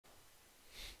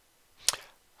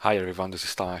Hi everyone, this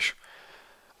is Tamas.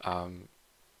 Um,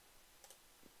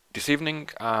 this evening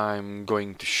I'm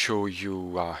going to show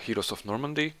you Heroes of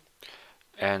Normandy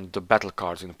and the battle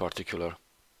cards in particular.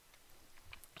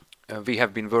 We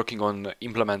have been working on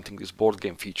implementing this board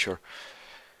game feature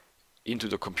into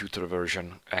the computer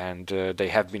version, and they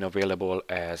have been available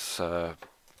as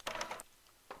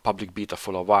public beta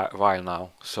for a while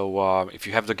now. So if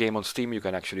you have the game on Steam, you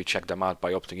can actually check them out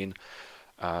by opting in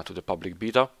to the public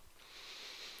beta.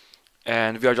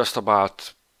 And we are just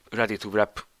about ready to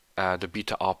wrap the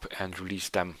beta up and release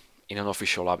them in an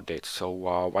official update. So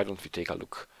why don't we take a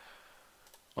look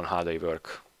on how they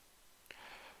work.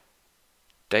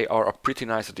 They are a pretty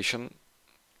nice addition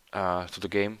to the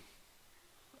game.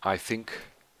 I think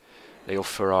they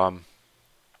offer a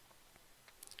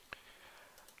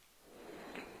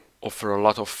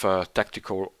lot of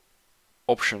tactical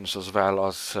options as well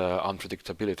as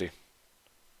unpredictability.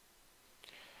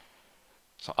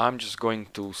 So I'm just going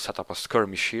to set up a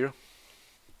skirmish here.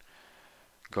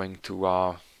 Going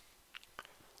to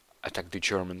attack the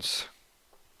Germans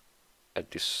at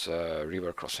this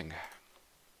river crossing.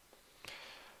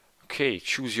 Okay,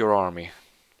 choose your army.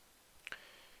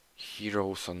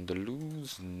 Heroes on the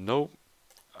loose? No.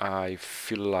 I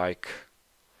feel like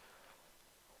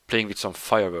playing with some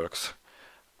fireworks.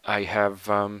 I have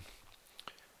by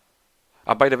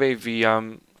the way,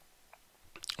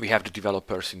 we have the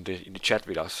developers in the chat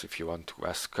with us if you want to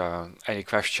ask any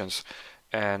questions,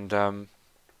 and I'm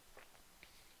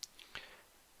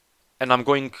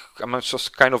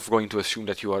just kind of going to assume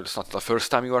that it's not the first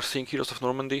time you are seeing Heroes of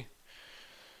Normandy.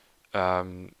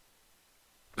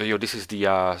 This is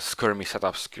the skirmish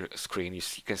setup screen. You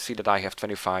can see that I have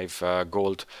 25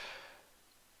 gold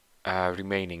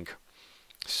remaining.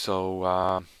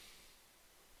 So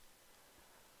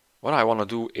what I want to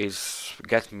do is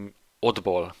get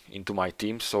Oddball into my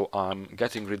team. So I'm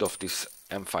getting rid of this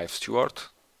M5 Stuart.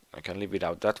 I can live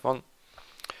without that one.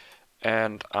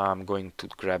 And I'm going to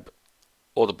grab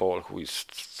Oddball, who is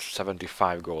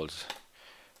 75 golds.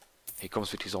 He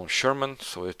comes with his own Sherman,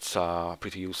 so it's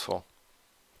pretty useful.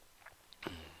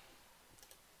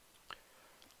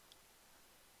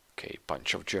 Okay,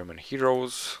 bunch of German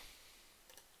heroes.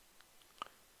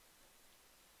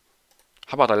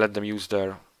 How about I let them use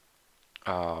their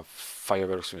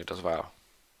fireworks unit as well?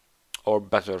 Or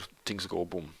better, things go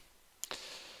boom.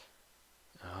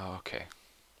 Okay,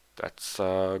 that's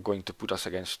going to put us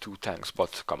against 2 tanks,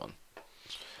 but come on.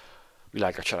 We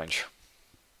like a challenge.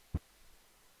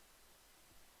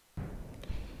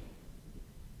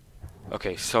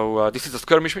 Okay, so this is a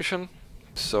skirmish mission.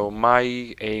 So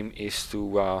my aim is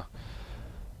to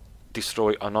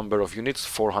destroy a number of units,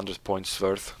 400 points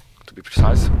worth to be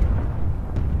precise.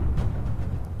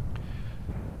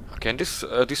 Okay, and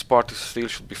this part still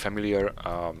should be familiar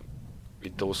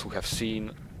with those who have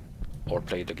seen or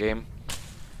played the game.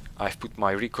 I've put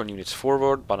my recon units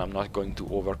forward, but I'm not going to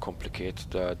overcomplicate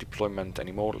the deployment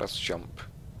anymore. Let's jump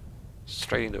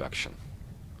straight into action.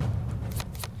 You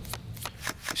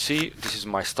see, this is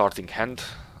my starting hand.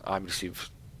 I'm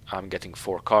getting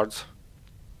 4 cards.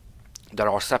 There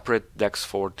are separate decks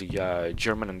for the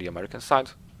German and the American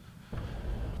side.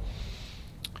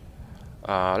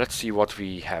 Let's see what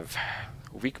we have.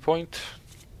 Weak point.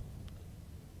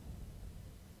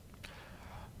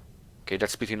 Okay,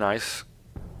 that's pretty nice.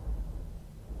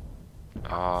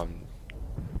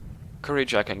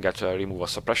 Courage, I can get remove a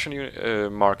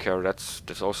suppression marker.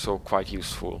 That's also quite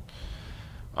useful.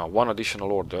 1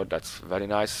 additional order, that's very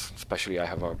nice, especially I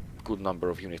have a good number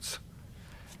of units.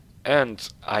 And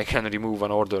I can remove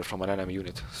an order from an enemy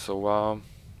unit, so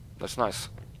that's nice.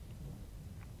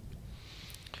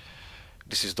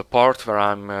 This is the part where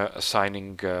I'm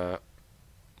assigning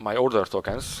my order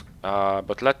tokens,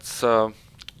 but let's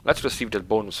receive that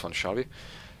bonus one, shall we?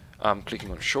 I'm clicking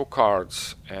on show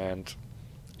cards, and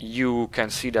you can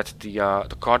see that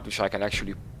the card which I can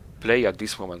actually play at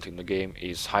this moment in the game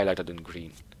is highlighted in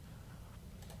green.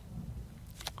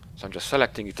 So I'm just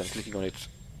selecting it and clicking on it,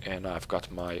 and I've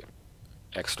got my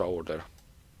extra order.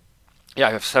 Yeah,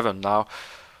 I have 7 now,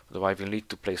 though I will need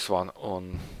to place one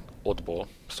on Oddball,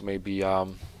 so maybe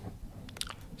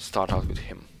start out with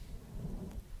him.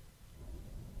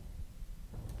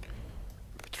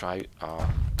 Try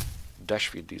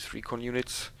dash with these recon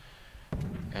units,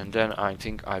 and then I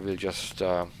think I will just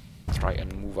try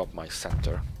and move up my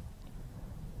center.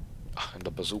 And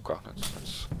the bazooka,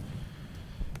 that's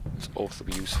also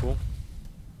be useful.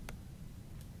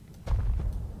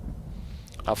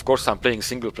 Of course, I'm playing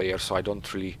single player, so I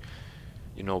don't really,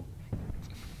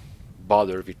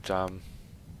 bother with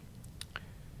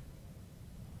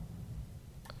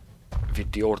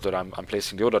with the order I'm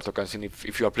placing the order tokens in.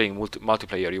 If you are playing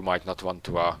multiplayer, you might not want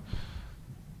to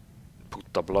put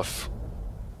the bluff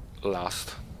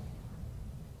last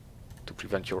to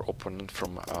prevent your opponent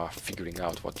from figuring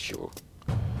out what you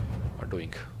are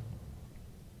doing.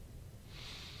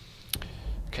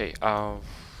 Okay,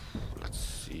 let's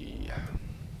see.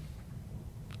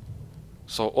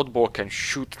 So Oddball can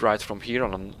shoot right from here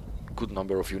on a good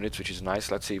number of units, which is nice.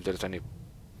 Let's see if there's any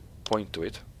point to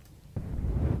it.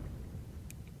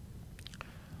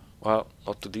 Well,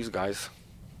 not to these guys.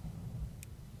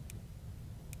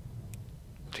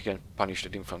 They can punish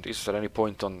it in front. Is there any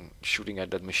point on shooting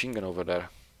at that machine gun over there?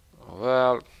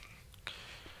 Well,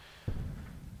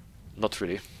 not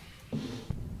really.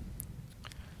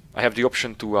 I have the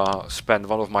option to spend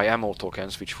one of my ammo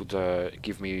tokens, which would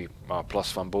give me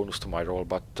 +1 bonus to my roll,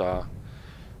 but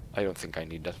I don't think I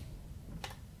need that.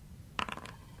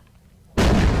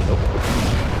 Nope.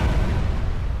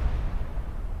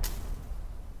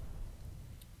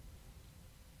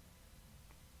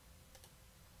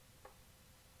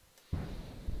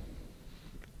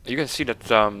 You can see that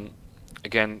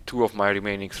again 2 of my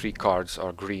remaining 3 cards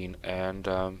are green, and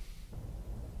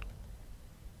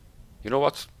you know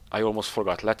what? I almost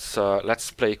forgot.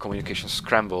 Let's play communication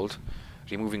scrambled,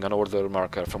 removing an order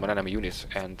marker from an enemy unit,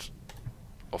 and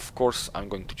of course I'm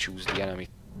going to choose the enemy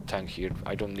tank here.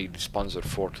 I don't need this Panzer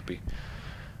IV to be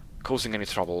causing any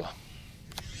trouble.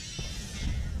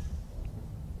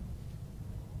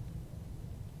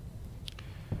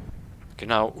 Okay,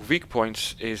 now weak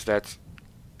points is that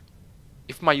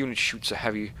if my unit shoots a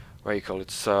heavy vehicle,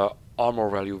 its armor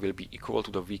value will be equal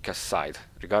to the weakest side,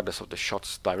 regardless of the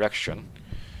shot's direction.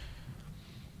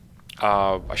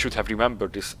 I should have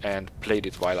remembered this and played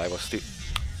it while I was still...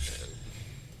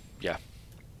 yeah.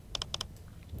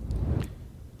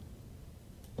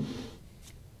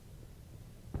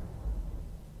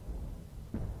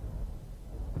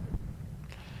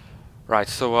 Right,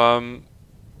 so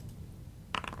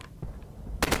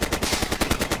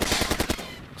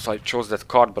I chose that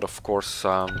card, but of course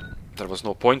there was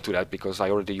no point to that because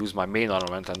I already used my main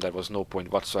armament and there was no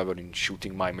point whatsoever in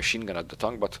shooting my machine gun at the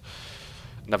tank, but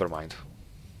never mind.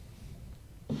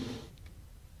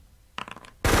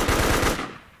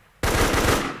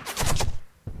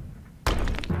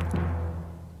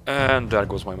 And there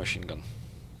goes my machine gun.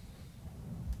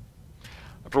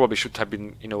 I probably should have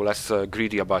been, you know, less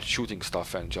greedy about shooting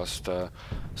stuff and just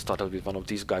started with one of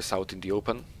these guys out in the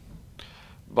open.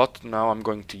 But now I'm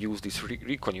going to use this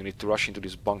recon unit to rush into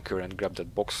this bunker and grab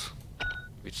that box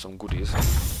with some goodies.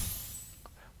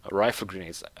 Rifle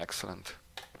grenades, excellent.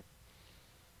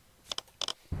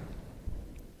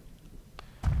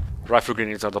 Rifle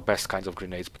grenades are the best kinds of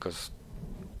grenades because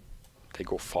they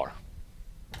go far.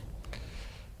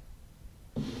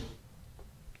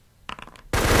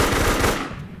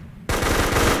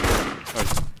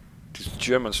 These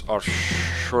Germans are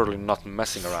surely not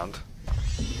messing around.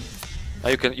 Now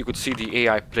you could see the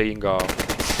AI playing a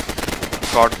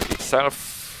card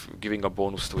itself, giving a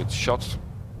bonus to its shot,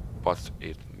 but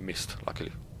it missed,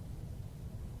 luckily.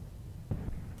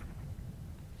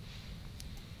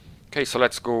 Okay, so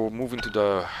let's go move into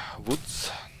the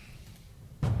woods.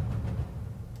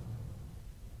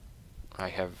 I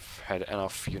have had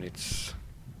enough units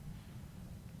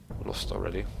lost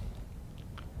already.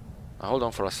 Now, hold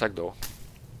on for a sec though.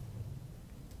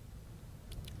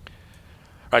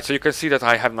 Right, so you can see that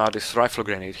I have now this rifle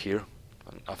grenade here.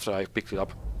 And after I picked it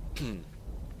up,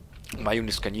 my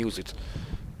units can use it.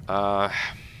 Yeah,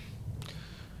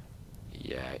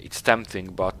 it's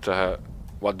tempting, but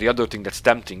well, the other thing that's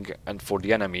tempting, and for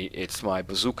the enemy, it's my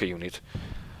bazooka unit.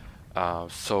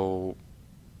 So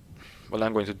what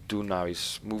I'm going to do now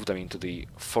is move them into the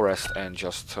forest and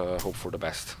just hope for the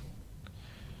best.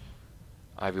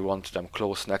 I will want them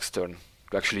close next turn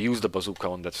to actually use the bazooka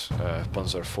on that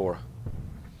Panzer IV.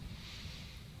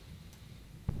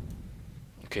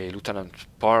 Okay, Lieutenant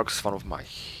Parks, one of my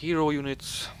hero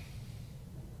units.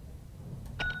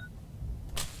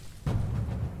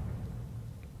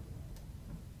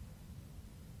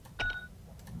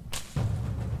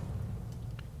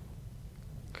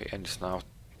 Okay, and it's now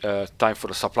time for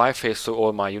the supply phase, so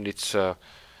all my units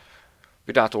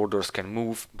without orders can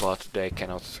move, but they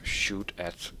cannot shoot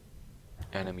at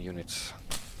enemy units,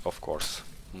 of course.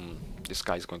 This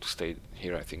guy is going to stay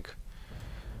here, I think.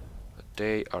 But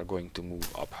they are going to move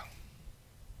up.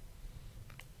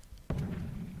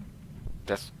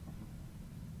 That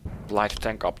light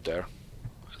tank up there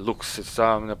looks, it's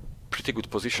in a pretty good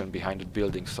position behind the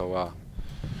building, so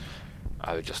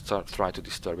I will just try to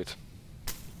disturb it.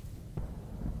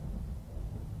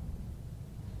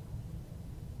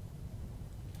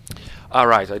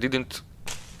 Alright, I didn't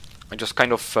I just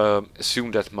kind of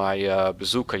assumed that my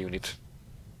bazooka unit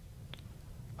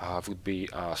would be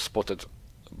spotted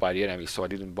by the enemy, so I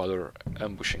didn't bother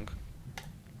ambushing.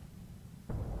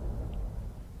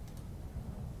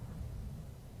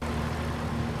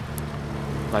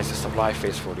 Nice supply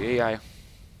phase for the AI.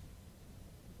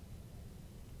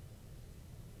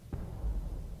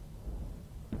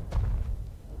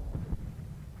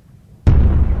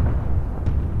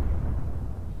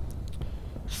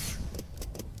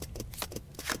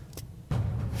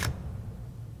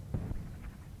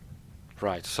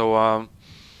 Right, so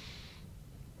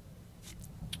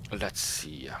let's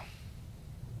see.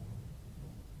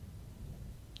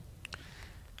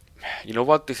 You know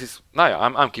what? This is no, yeah,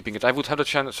 I'm keeping it. I would have the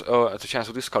chance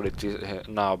to discard it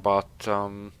now, but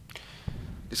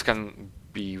this can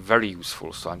be very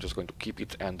useful. So I'm just going to keep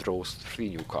it and draw 3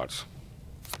 new cards.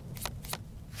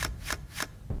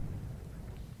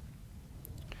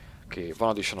 Okay,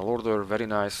 1 additional order, very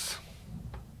nice.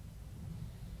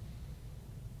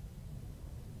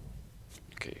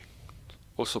 Okay,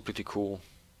 also pretty cool.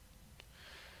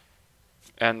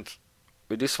 And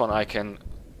with this one I can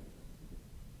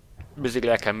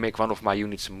basically make one of my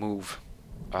units move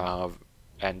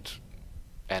and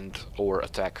or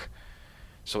attack,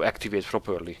 so activate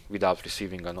properly without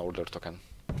receiving an order token.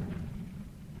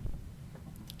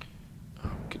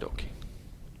 Okie dokie.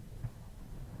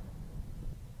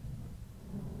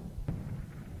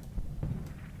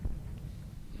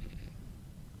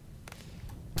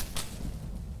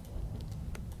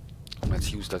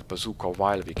 Let's use that bazooka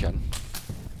while we can.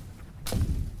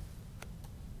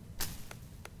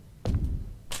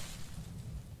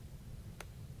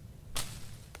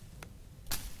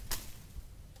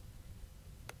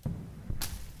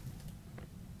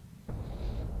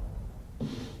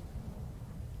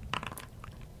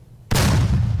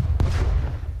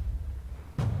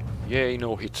 Yay,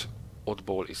 no hit.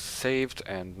 Oddball is saved,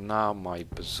 and now my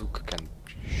bazooka can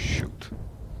shoot.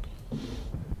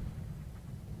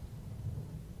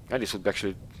 And this would be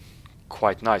actually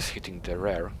quite nice hitting the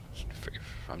rear,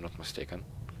 if I'm not mistaken.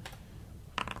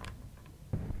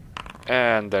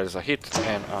 And there's a hit,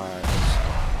 and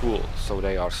cool, so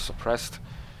they are suppressed.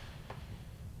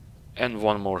 And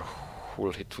one more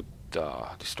hull hit would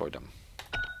destroy them.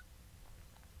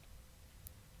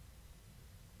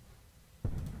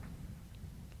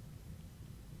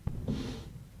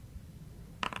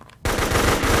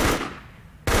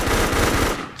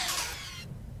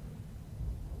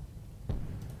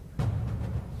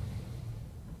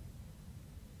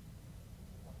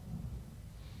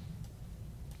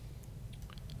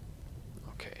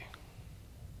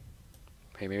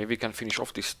 Hey, maybe we can finish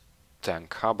off this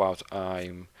tank. How about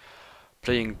I'm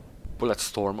playing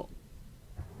Bulletstorm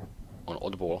on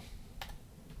Oddball.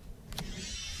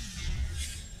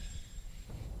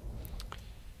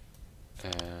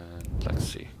 And let's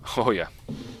see. Oh yeah.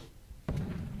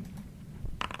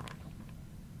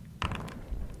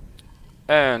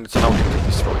 And it's an ultimate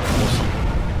destroy. Awesome.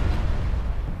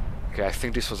 Okay, I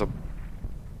think this was a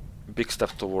big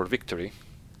step toward victory.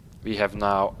 We have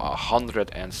now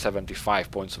 175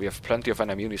 points. We have plenty of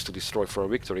enemy units to destroy for a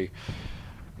victory,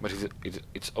 but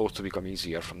it's ought to become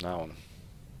easier from now on.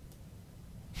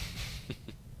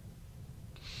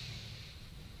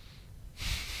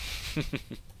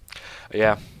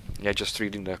 Yeah, just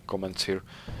reading the comments here.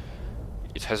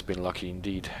 It has been lucky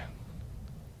indeed.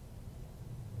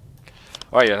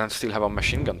 Oh yeah, and I still have a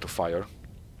machine gun to fire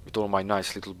with all my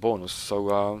nice little bonus.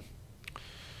 So,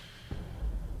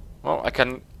 well, I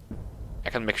can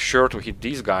make sure to hit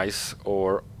these guys,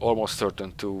 or almost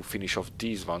certain to finish off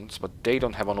these ones, but they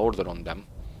don't have an order on them.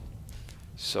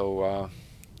 So,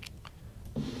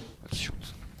 let's shoot.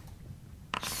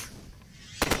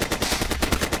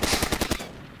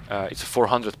 It's a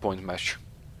 400 point match,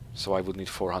 so I would need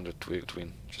 400 to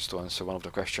win, just to answer one of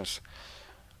the questions.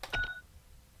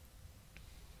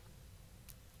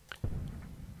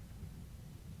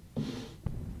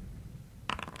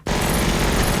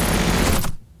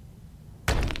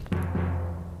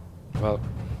 Well,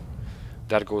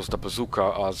 there goes the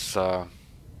bazooka as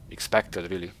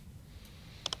expected, really.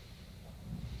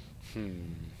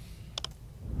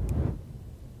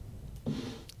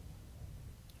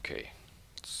 Okay,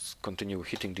 let's continue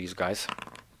hitting these guys.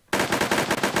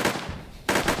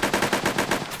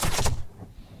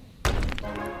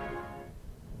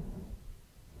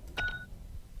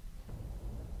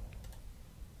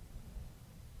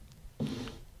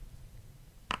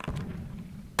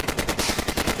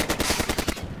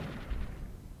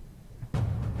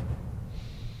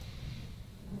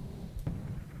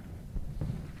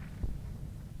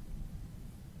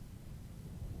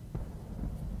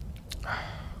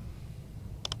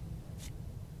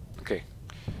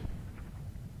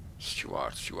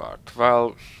 Stuart.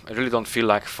 Well, I really don't feel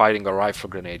like firing a rifle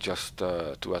grenade just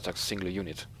to attack a single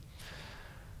unit.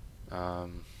 How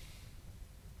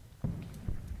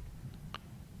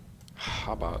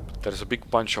about there's a big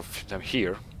bunch of them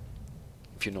here,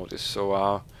 if you notice.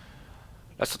 So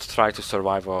let's try to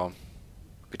survive a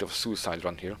bit of a suicide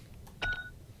run here.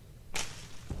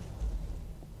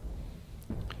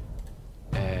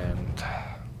 And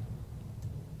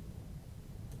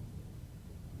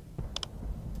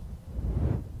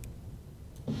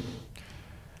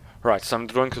right, so I'm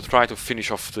going to try to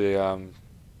finish off the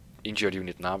injured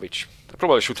unit now, which I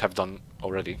probably should have done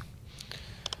already.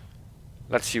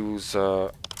 Let's use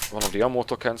one of the ammo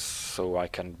tokens, so I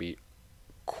can be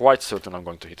quite certain I'm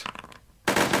going to hit.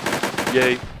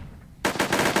 Yay!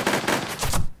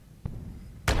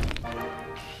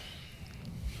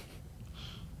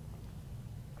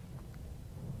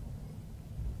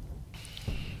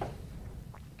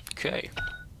 Okay.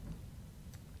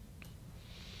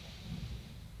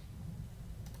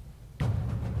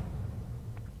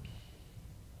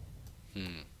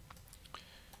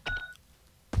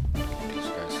 These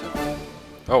guys have...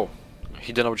 Oh,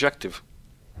 hidden objective.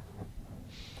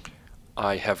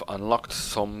 I have unlocked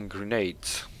some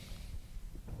grenades.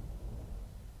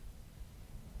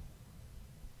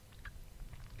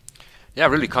 Yeah, I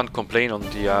really can't complain on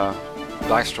the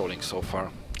dice rolling so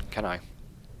far, can I?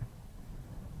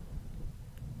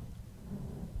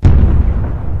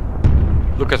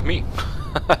 Look at me!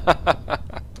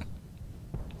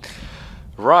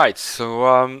 Right,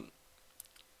 so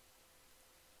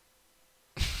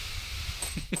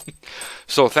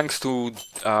so thanks to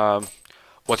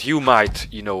what you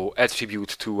might, you know,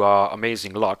 attribute to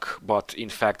amazing luck, but in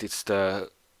fact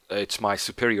it's my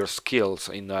superior skills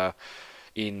in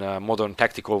modern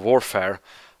tactical warfare.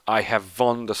 I have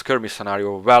won the skirmish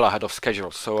scenario well ahead of schedule.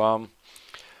 So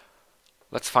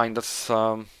let's find that's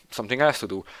something else to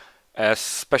do,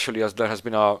 especially as there has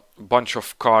been a bunch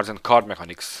of cards and card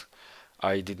mechanics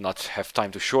I did not have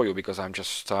time to show you because I'm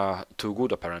just too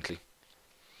good apparently.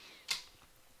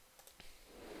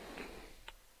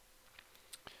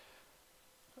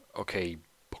 Okay,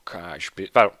 bocage.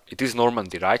 Well, it is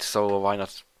Normandy, right? So why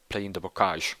not play in the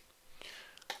bocage?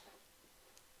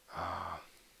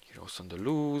 Heroes on the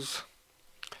loose.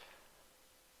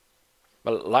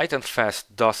 Well, light and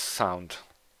fast does sound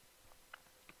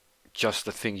just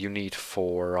the thing you need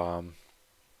for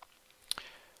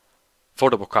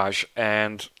the bocage,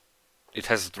 and it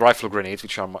has rifle grenades,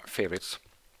 which are my favorites.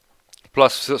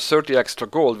 Plus 30 extra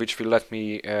gold, which will let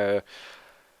me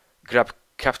grab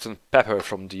Captain Pepper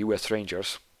from the US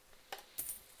Rangers.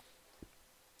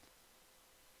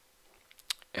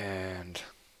 And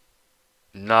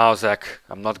now, Zach,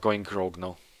 I'm not going rogue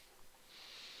now.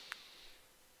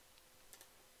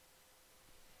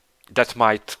 That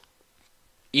might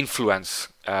influence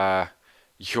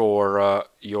your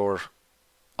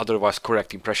otherwise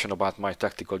correct impression about my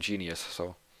tactical genius.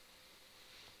 So.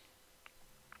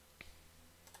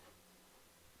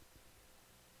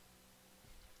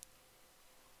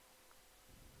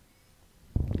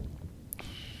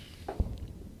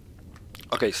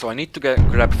 Okay, so I need to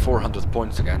grab 400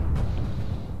 points again.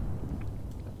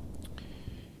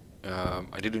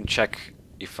 I didn't check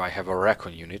if I have a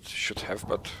recon unit, should have,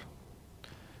 but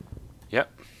yeah,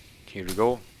 here we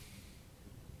go.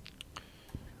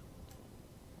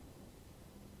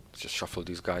 Let's just shuffle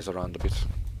these guys around a bit.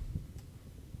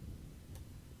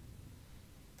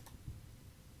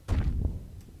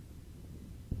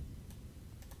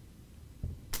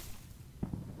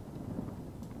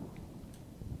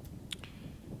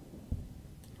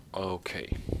 Okay,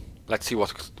 let's see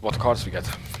what cards we get.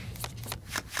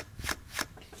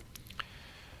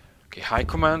 Okay, High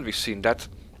Command, we've seen that.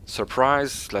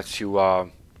 Surprise lets you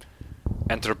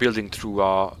enter a building through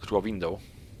a window.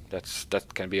 That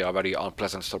can be a very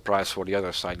unpleasant surprise for the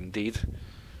other side, indeed.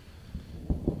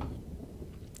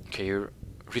 Okay, you're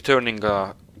returning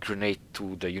a grenade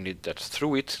to the unit that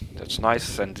threw it. That's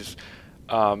nice. And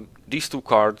these two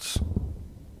cards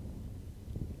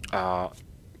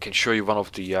can show you one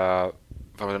of the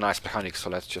nice mechanics. So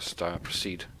let's just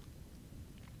proceed.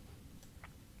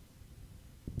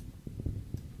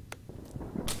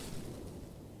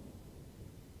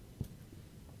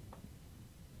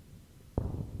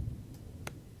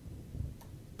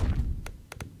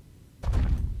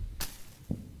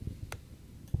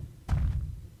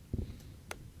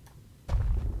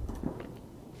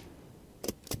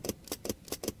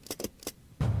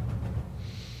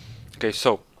 Okay,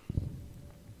 so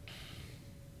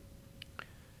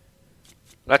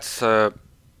let's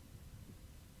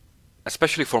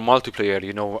especially for multiplayer,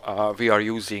 you know, we are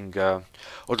using,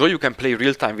 although you can play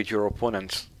real time with your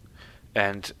opponent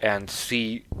and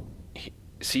see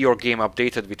your game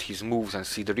updated with his moves and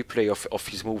see the replay of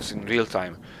his moves in real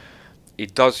time.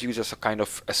 It does use as a kind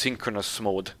of asynchronous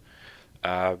mode,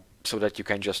 so that you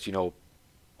can just, you know,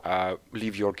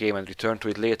 leave your game and return to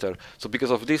it later. So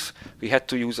because of this, we had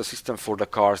to use a system for the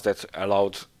cars that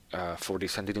allowed for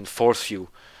this and didn't force you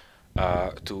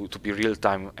to be real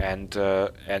time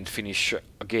and finish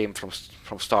a game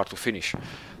from start to finish.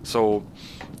 So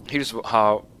here's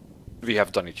how we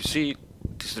have done it. You see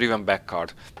this driven back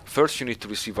card. First, you need to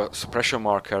receive a suppression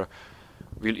marker.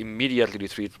 Will immediately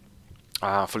retreat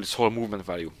for this whole movement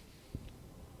value.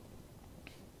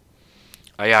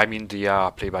 Yeah, I mean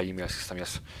the play-by-email system.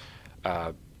 Yes,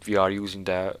 we are using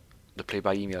the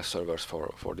play-by-email servers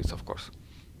for this, of course.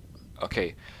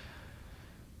 Okay.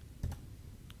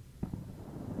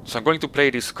 So I'm going to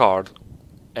play this card,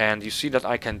 and you see that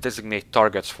I can designate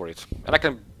targets for it, and I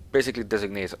can basically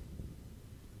designate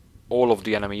all of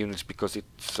the enemy units because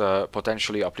it's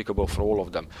potentially applicable for all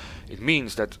of them. It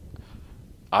means that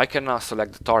I can now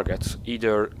select the targets,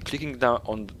 either clicking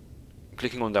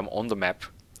on them on the map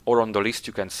or on the list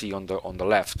you can see on the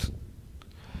left,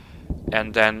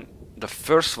 and then the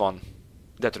first one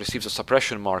that receives a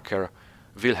suppression marker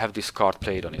will have this card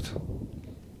played on it.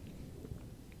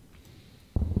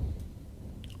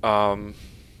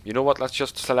 You know what? Let's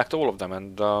just select all of them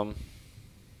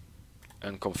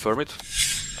and confirm it.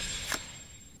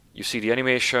 You see the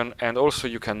animation, and also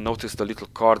you can notice the little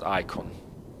card icon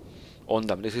on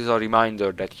them. This is a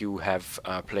reminder that you have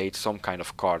played some kind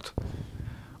of card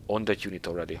on that unit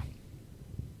already.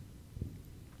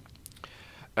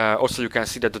 Also, you can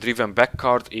see that the driven back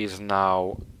card is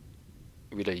now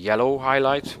with a yellow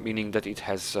highlight, meaning that it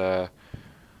has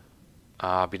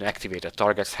been activated.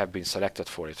 Targets have been selected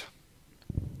for it.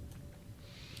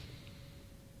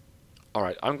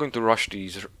 Alright, I'm going to rush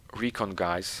these recon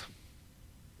guys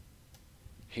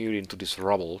here into this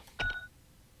rubble.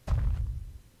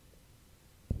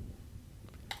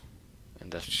 And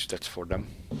that's for them.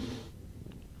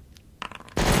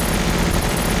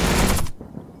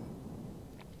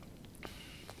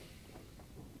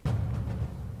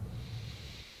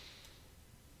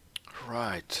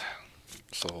 Right.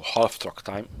 So half truck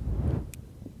time.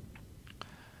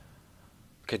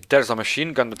 Okay, there's a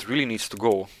machine gun that really needs to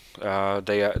go.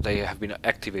 They have been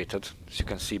activated, as you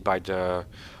can see by the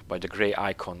gray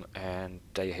icon, and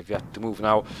they have yet to move.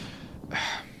 Now,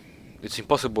 it's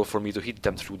impossible for me to hit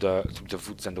them through the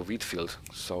woods and the wheat field.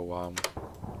 So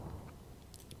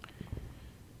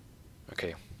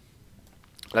okay,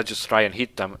 let's just try and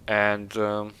hit them. And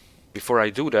before I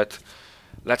do that,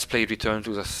 let's play Return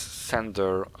to the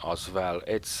Sender as well.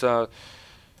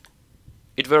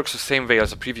 It works the same way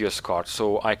as the previous card,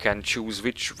 so I can choose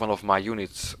which one of my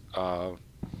units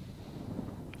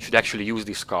should actually use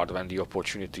this card when the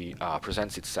opportunity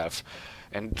presents itself.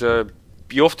 And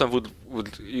you often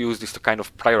would use this to kind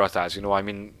of prioritize. You know, I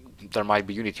mean, there might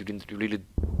be a unit you really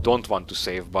don't want to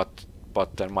save, but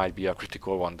there might be a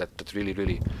critical one that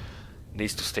really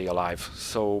needs to stay alive.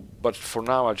 So, but for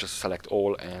now, I'll just select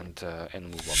all and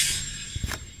move on.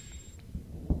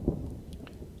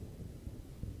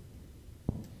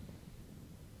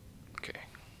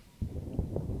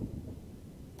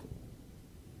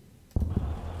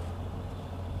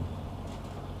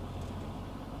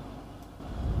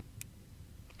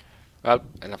 Well,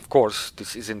 and of course,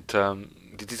 this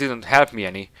didn't help me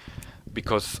any,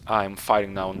 because I'm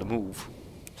firing now on the move.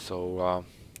 So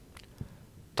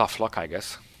tough luck, I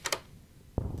guess.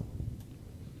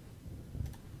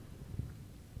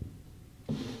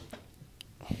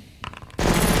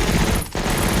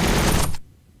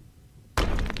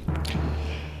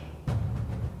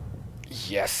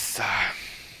 Yes.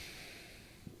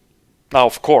 Now,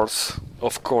 of course,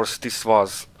 this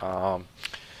was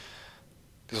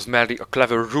merely a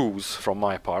clever ruse from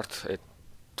my part. It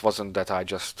wasn't that I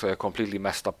just completely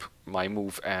messed up my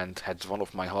move and had one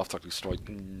of my half-truck destroyed.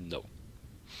 No.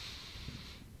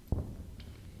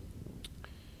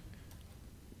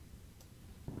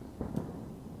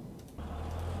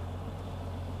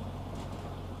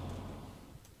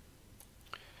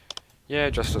 Yeah,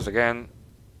 just as again.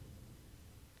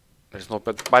 There's no.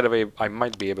 But by the way, I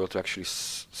might be able to actually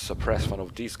suppress one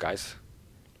of these guys.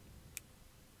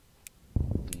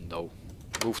 No.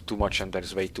 Move too much and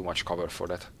there's way too much cover for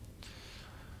that.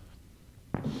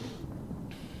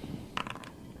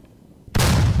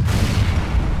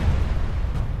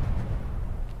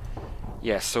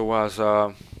 Yeah, so as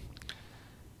a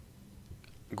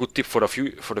good tip for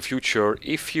the future,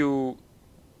 if you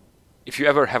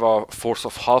ever have a force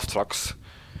of half trucks,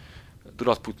 Do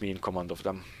not put me in command of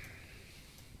them.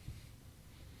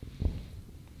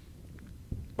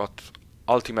 But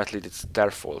ultimately it's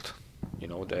their fault. You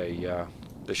know,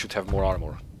 they should have more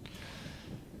armor.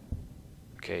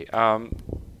 Okay,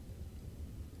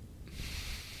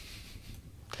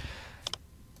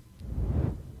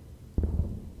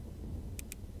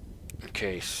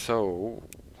 okay, so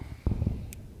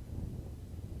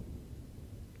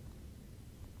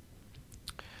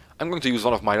I'm going to use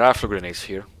one of my rifle grenades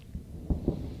here.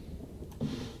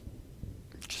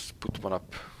 Just put one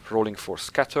up, rolling for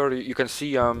scatter. You can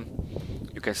see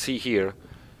here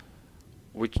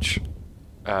which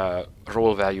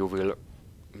roll value will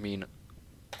mean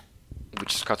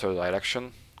which scatter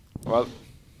direction. Well,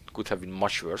 could have been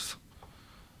much worse.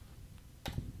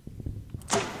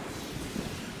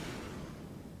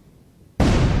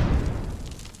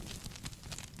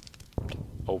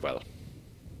 Oh well.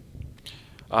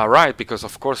 Right, because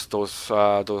of course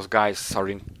those guys are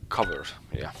in cover.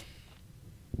 Yeah.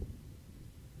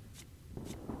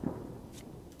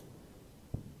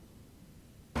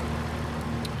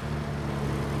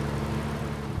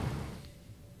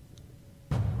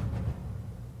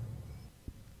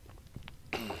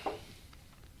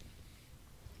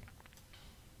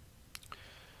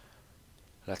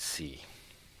 Let's see.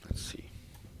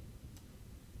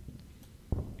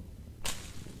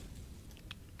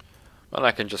 Well,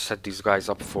 I can just set these guys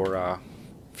up for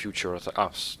future,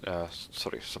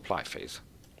 supply phase.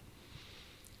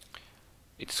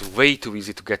 It's way too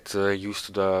easy to get used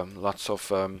to the lots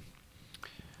of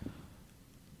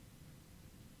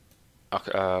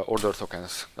order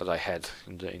tokens that I had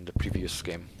in the previous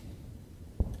game.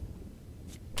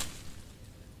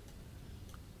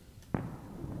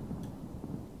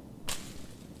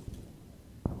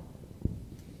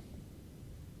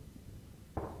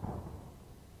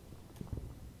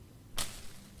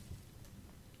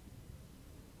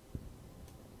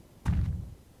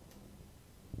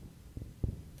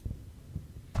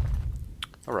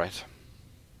 All right.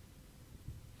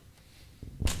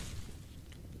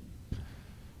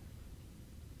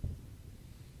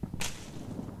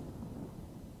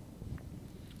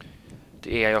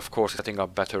 The AI, of course, is setting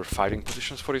up better firing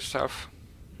positions for itself,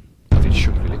 but it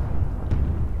should really.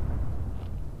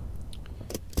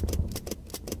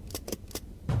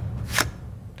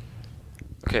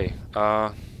 Okay.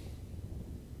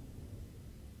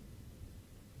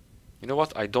 You know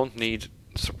what? I don't need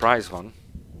surprise one.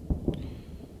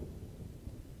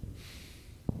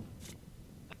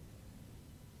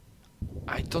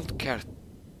 I don't care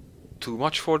too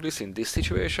much for this in this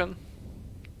situation.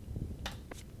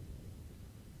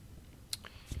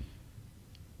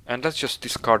 And let's just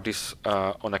discard this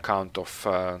on account of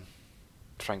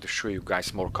trying to show you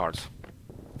guys more cards.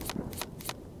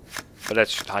 But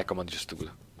that's high command just too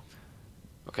good.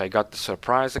 Okay, I got the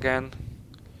surprise again.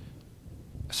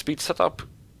 Speed setup.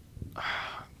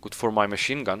 Good for my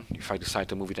machine gun if I decide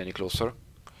to move it any closer.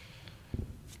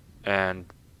 And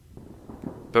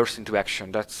burst into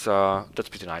action. That's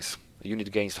pretty nice. The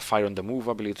unit gains the fire on the move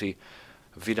ability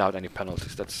without any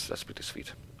penalties. That's pretty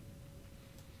sweet.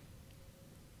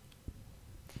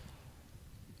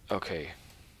 Okay.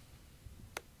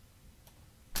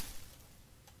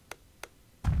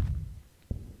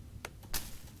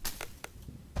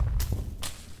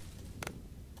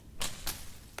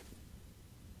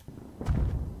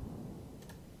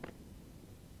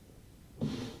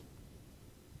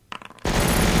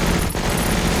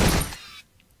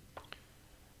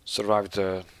 Survived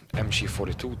the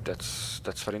MG42.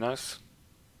 That's very nice.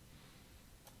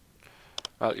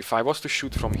 Well, if I was to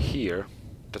shoot from here,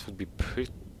 that would be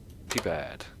pretty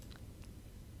bad.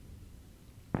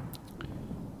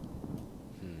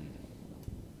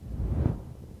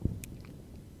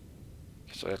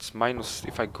 So that's minus.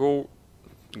 If I go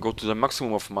to the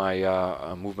maximum of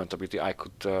my movement ability, I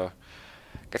could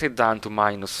get it down to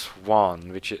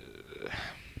 -1, which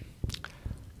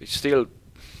still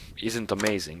isn't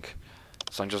amazing.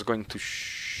 So I'm just going to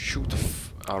shoot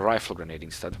a rifle grenade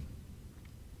instead.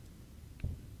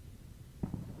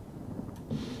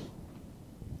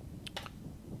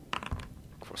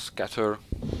 For scatter.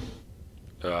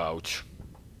 Ouch.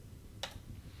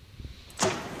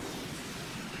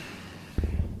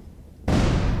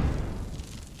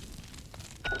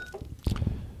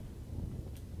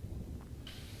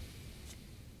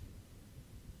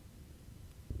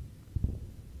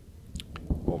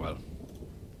 Oh well.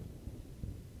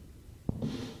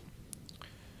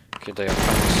 Okay, they are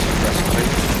trying to suppress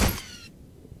Clint,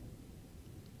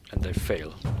 and they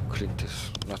fail. Clint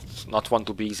is not one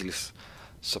to be easily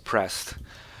suppressed.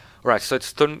 Right, so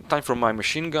it's time for my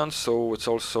machine gun. So it's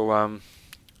also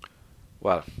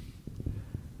well,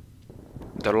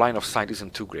 their line of sight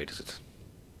isn't too great, is it?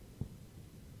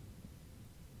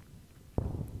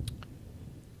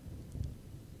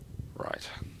 Right.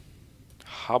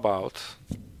 How about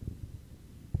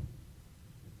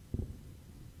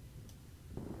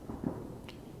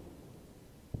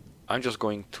I'm just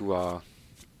going to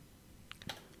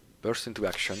burst into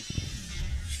action,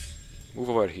 move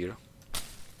over here,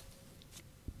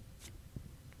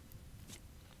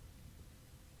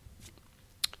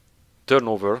 turn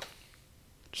over,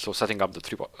 so setting up the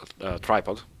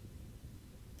tripod,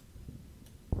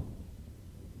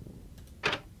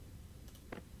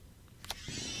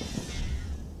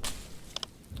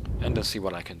 and then see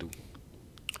what I can do.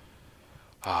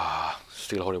 Ah,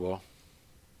 still horrible.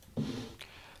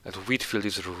 That wheat field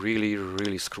is really,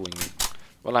 really screwing me.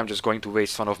 Well, I'm just going to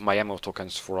waste one of my ammo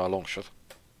tokens for a long shot.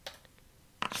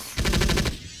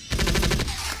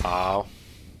 Ow.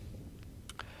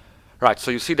 Right, so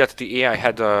you see that the AI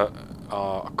had a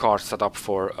card set up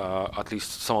for at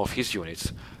least some of his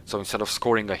units. So instead of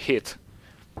scoring a hit,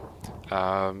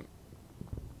 I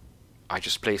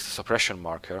just placed a suppression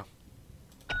marker,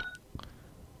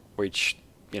 which,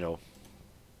 you know,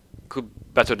 could be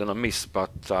better than a miss,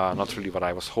 but not really what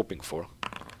I was hoping for.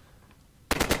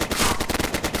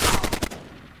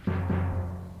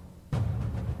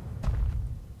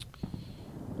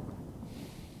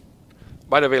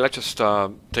 By the way, let's just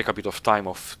take a bit of time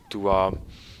off to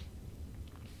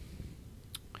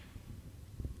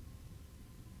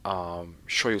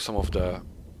show you some of the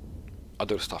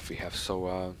other stuff we have.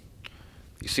 So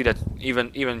you see that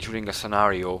even during a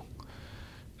scenario,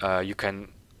 you can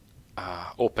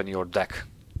open your deck.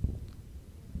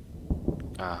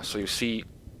 So you see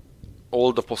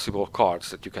all the possible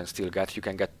cards that you can still get. You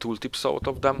can get tooltips out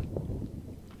of them.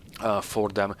 For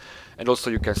them, and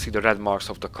also you can see the red marks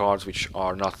of the cards which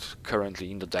are not currently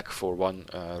in the deck for one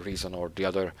reason or the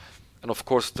other, and of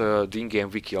course the in-game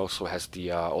wiki also has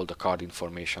the all the card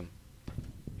information.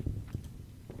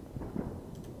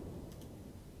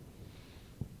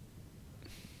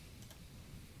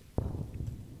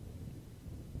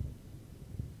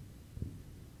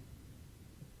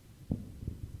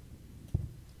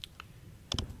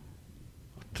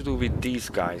 What to do with these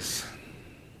guys?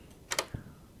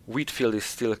 Wheatfield is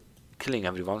still killing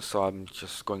everyone, so I'm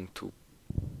just going to...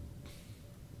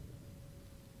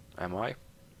 Am I?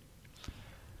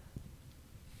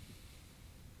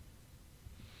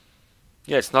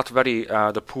 Yeah, it's not very...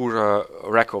 the poor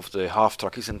wreck of the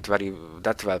half-truck isn't very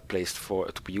that well placed for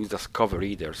to be used as cover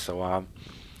either, so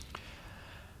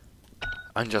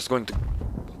I'm just going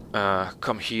to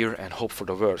come here and hope for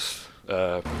the worst.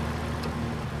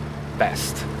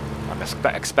 Best. I'm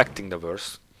expecting the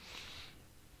worst.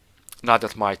 Not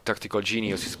that my tactical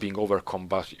genius is being overcome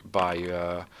by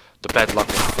the bad luck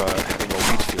of having a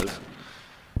wheat field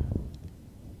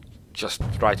just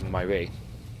right in my way.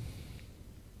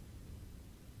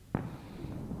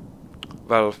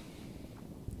 Well,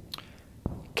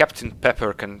 Captain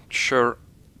Pepper can sure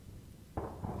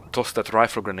toss that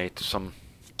rifle grenade to some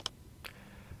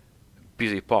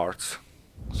busy parts,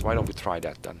 so why don't we try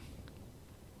that then?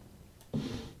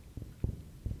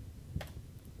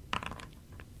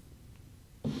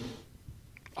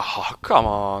 Oh, come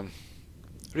on.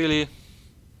 Really?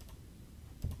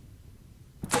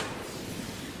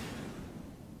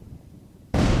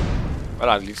 Well,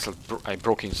 at least I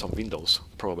broke in some windows,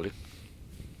 probably.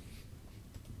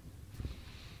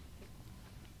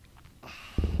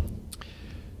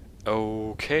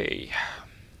 Okay.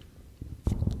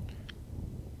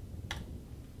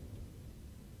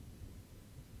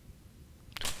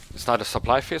 It's not a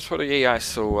supply phase for the AI,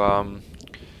 so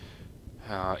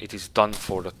it is done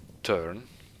for the turn.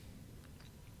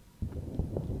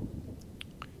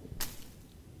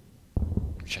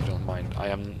 Which I don't mind. I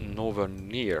am nowhere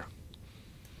near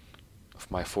of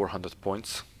my 400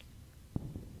 points.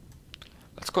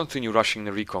 Let's continue rushing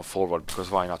the recon forward,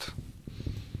 because why not?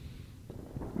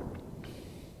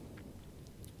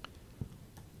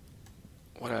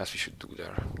 What else we should do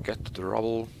there? Get to the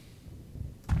rubble.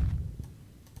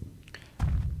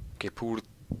 Okay, poor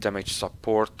damage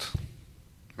support.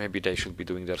 Maybe they should be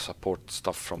doing their support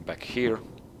stuff from back here.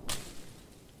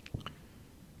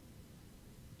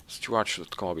 Stuart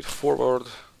should come a bit forward.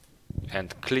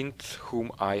 And Clint,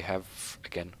 whom I have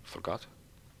again forgot.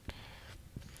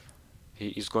 He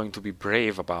is going to be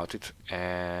brave about it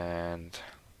and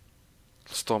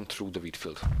storm through the wheat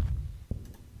field.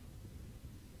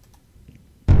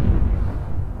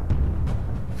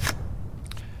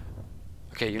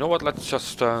 Okay, you know what? Let's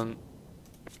just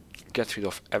get rid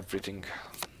of everything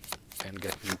and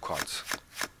get new cards.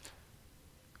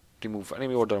 Remove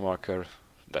enemy order marker.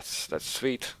 That's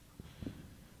sweet.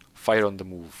 Fire on the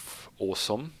move.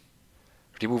 Awesome.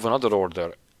 Remove another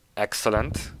order.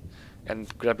 Excellent.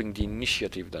 And grabbing the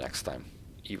initiative the next time.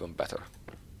 Even better.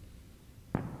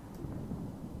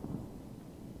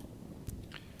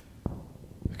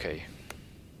 Okay.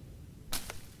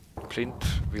 Clint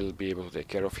will be able to take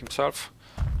care of himself.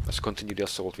 Let's continue the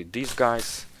assault with these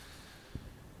guys.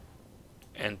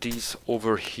 And these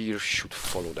over here should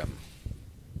follow them.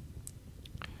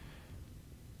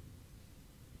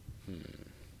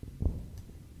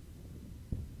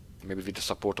 Maybe with the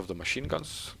support of the machine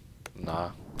guns?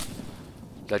 Nah.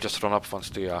 They'll just run up once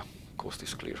the coast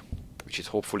is clear. Which it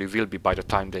hopefully will be by the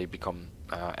time they become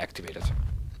activated.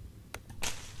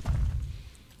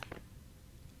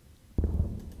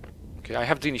 Okay, I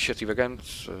have the initiative again,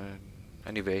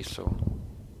 anyway, so...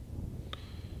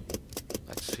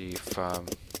 Let's see if...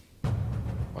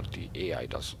 what the AI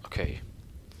does. Okay.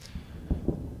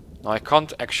 Now I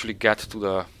can't actually get to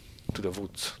the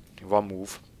woods in one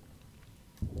move.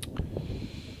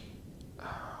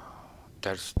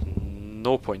 There's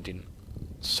no point in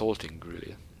salting,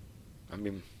 really. I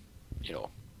mean, you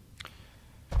know,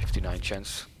 59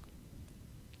 chance.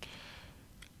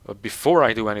 But before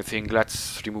I do anything,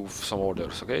 let's remove some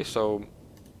orders, okay? So,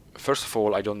 first of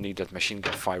all, I don't need that machine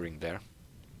gun firing there.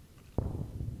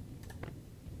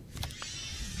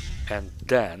 And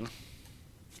then,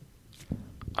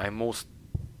 I most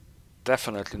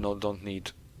definitely don't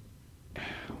need...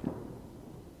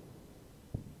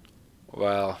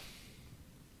 Well...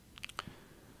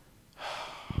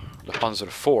 the Panzer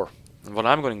IV. And what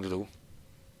I'm going to do,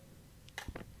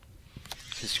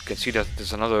 since you can see that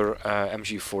there's another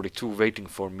MG42 waiting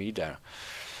for me there,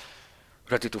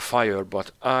 ready to fire, but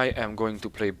I am going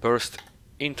to play burst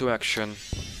into action,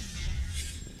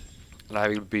 and I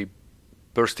will be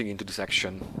bursting into this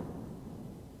action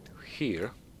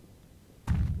here,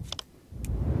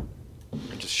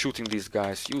 and just shooting these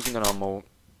guys, using an ammo,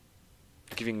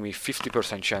 giving me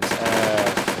 50% chance,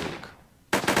 and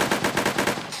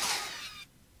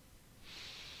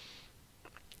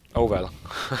oh well.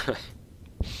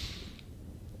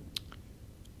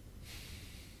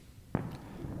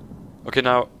 Okay,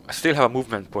 now I still have a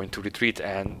movement point to retreat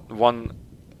and one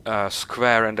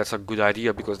square, and that's a good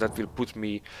idea because that will put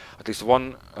me at least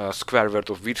one square worth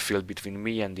of wheat field between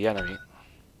me and the enemy,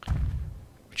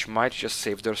 which might just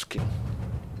save their skin.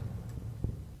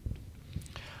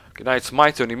 Okay, now it's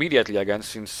my turn immediately again,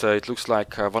 since it looks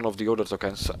like one of the other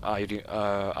tokens I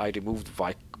removed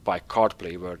by card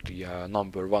play were the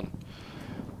number 1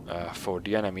 for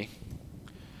the enemy.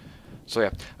 So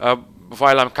yeah,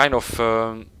 while I'm kind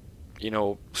of you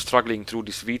know, struggling through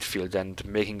this wheat field and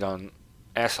making an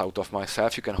ass out of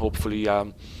myself, you can hopefully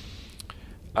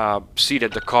see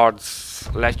that the cards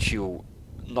let you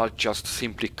not just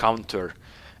simply counter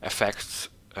effects,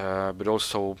 but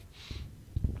also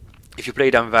if you play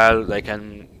them well, they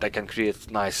can create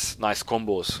nice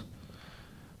combos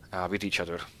with each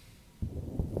other.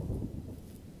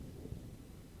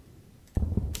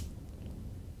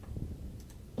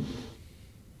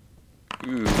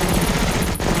 Ooh.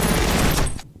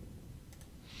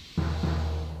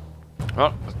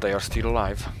 Well, but they are still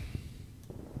alive.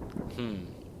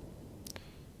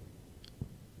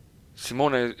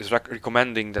 Simone is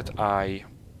recommending that I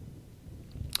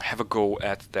have a go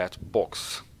at that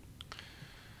box.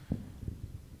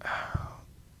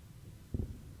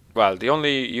 Well, the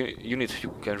only unit you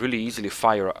can really easily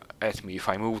fire at me if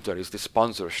I move there is this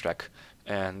Panzerschreck,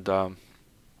 and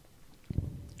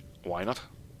why not?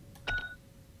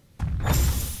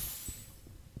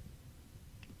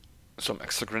 Some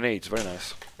extra grenades, very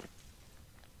nice.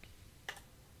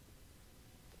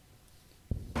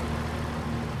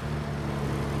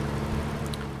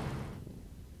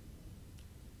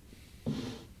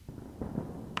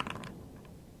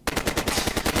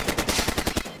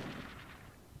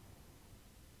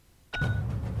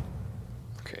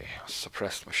 Okay,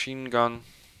 suppressed machine gun.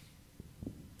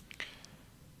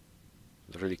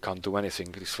 Really can't do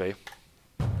anything this way.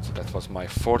 So that was my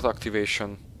 4th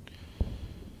activation.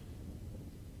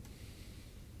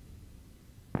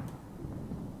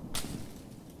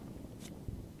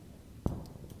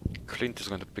 Clint is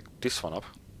going to pick this one up.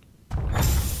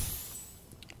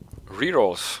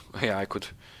 Rerolls. Yeah, I could,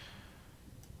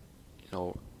 you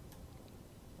know,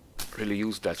 really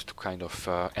use that to kind of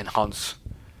enhance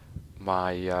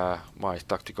my my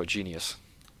tactical genius.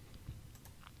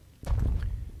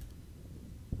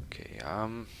 Okay,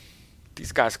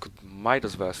 these guys might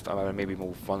as well maybe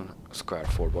move 1 square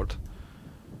forward.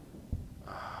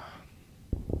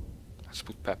 Let's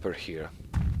put Pepper here.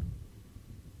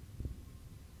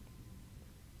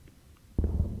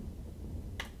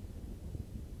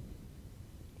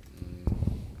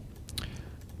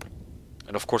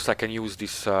 And of course I can use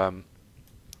this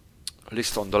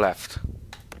list on the left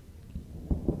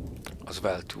as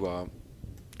well to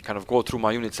kind of go through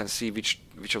my units and see which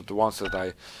of the ones that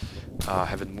I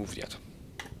haven't moved yet.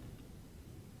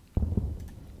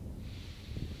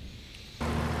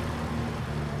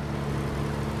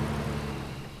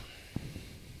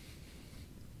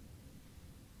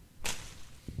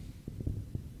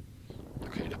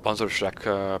 Okay, the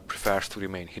Panzerschreck prefers to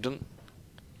remain hidden.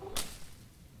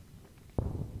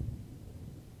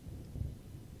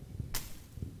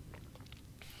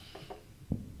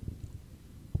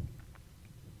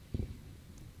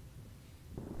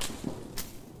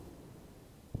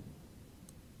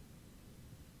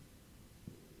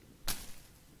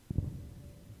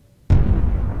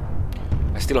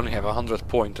 I still only have 100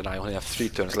 points and I only have 3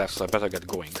 turns left, so I better get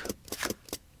going.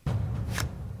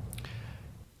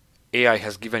 AI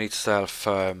has given itself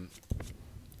a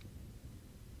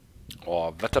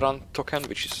veteran token,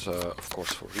 which is of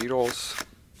course for rerolls.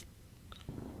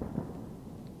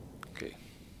 Okay,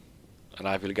 and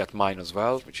I will get mine as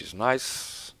well, which is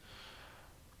nice.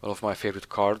 One of my favorite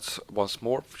cards once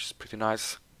more, which is pretty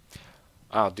nice.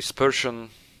 Dispersion.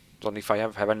 Don't know if I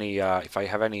have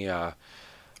any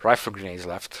rifle grenades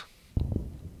left.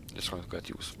 Just going to get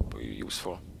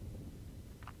useful.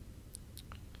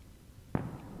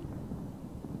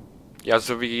 Yeah,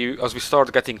 as we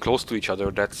start getting close to each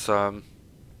other, that's actually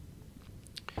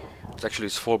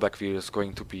this fallback wheel is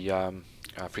going to be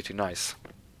pretty nice.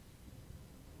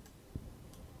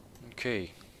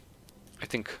 Okay, I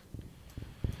think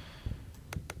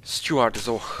Stuart is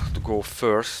off to go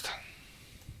first.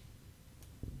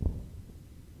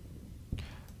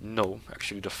 No,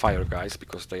 actually the fire guys,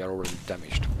 because they are already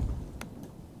damaged.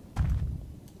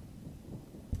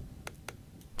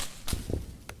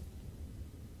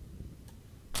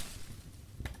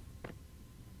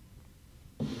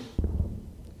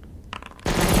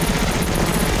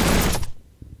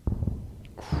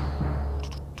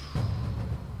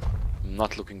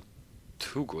 Not looking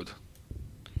too good.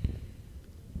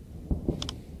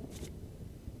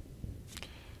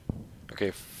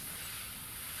 Okay,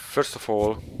 first of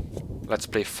all, let's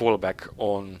play fallback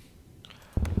on,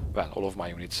 well, all of my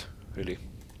units, really.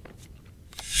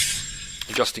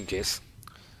 Just in case.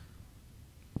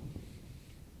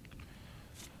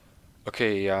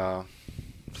 Okay,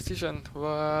 precision,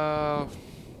 well,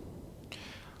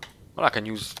 I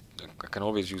can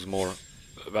always use more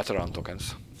veteran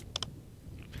tokens.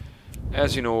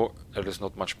 As you know, there is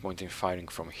not much point in firing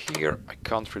from here. I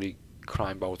can't really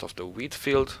climb out of the wheat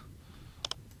field.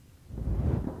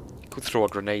 Could throw a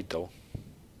grenade though.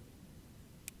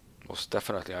 Most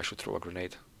definitely I should throw a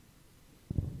grenade.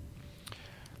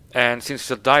 And since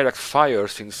it's a direct fire,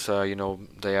 since you know,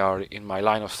 they are in my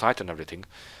line of sight and everything,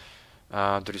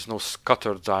 there is no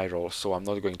scatter die roll, so I'm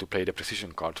not going to play the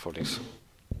precision card for this.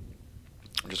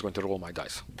 I'm just going to roll my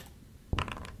dice.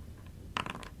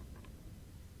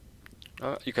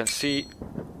 You can see,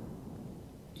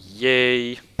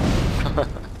 yay.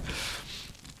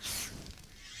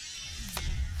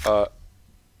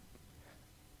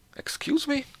 Excuse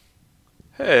me?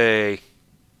 Hey.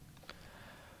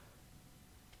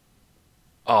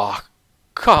 Ah,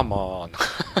 come on.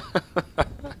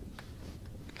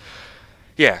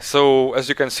 Yeah, so as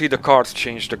you can see, the cards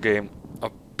changed the game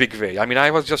a big way. I mean, I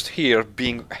was just here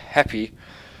being happy,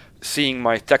 seeing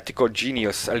my tactical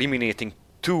genius eliminating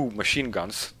 2 machine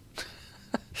guns.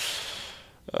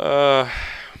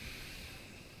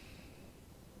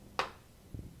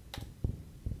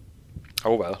 Oh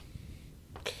well.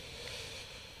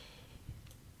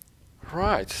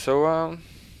 Right, so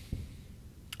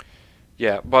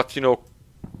yeah, but you know,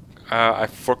 I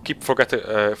keep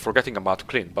forgetting about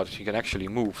Clint, but he can actually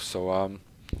move, so I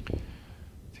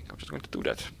think I'm just going to do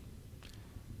that.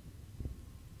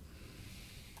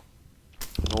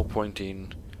 No point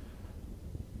in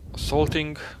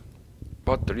assaulting,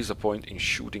 but there is a point in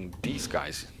shooting these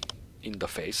guys in the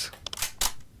face.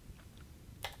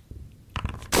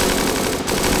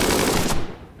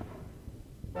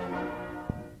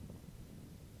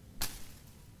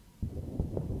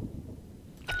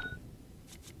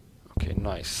 Okay,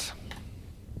 nice.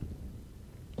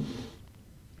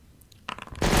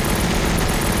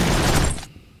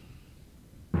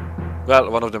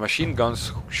 Well, one of the machine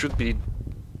guns should be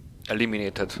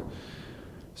eliminated.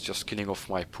 It's just killing off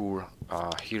my poor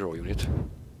hero unit.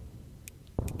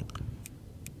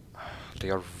 They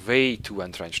are way too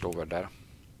entrenched over there.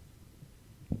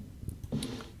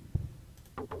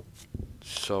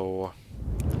 So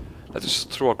let's just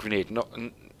throw a grenade. No,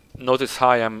 notice how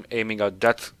I am aiming at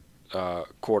that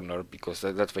corner, because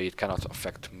that way it cannot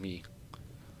affect me.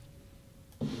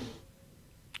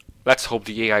 let's hope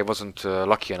the AI wasn't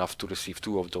lucky enough to receive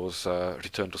 2 of those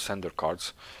return to sender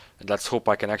cards. And let's hope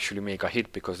I can actually make a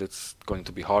hit, because it's going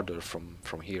to be harder from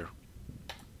here.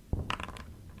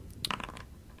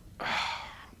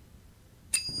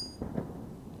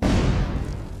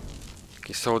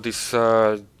 Okay, so this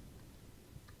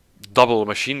double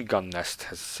machine gun nest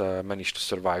has managed to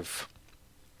survive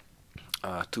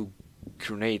 2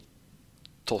 grenade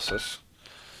tosses.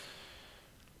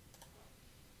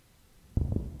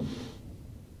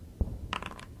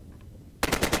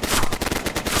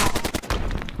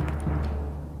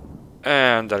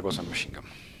 And there goes a machine gun.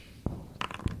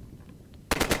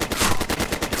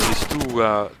 These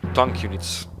 2 tank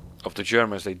units of the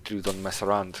Germans, they really don't mess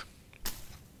around.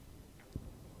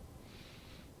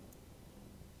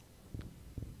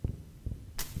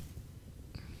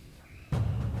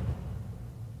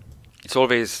 It's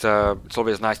always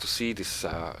nice to see this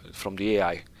from the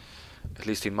AI, at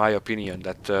least in my opinion,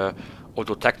 that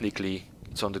although technically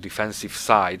it's on the defensive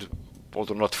side,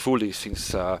 although not fully,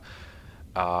 since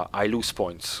I lose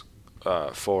points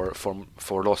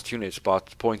for lost units, but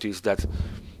the point is that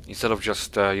instead of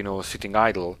just you know, sitting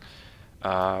idle,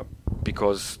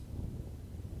 because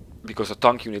the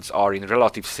tank units are in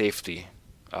relative safety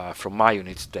from my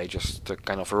units, they just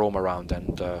kind of roam around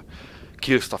and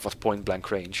kill stuff at point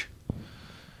blank range.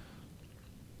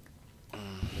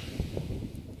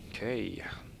 Okay,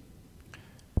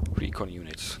 recon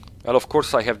units. Well, of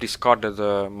course I have discarded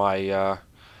my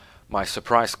my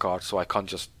surprise card, so I can't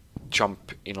just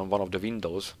jump in on one of the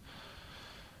windows.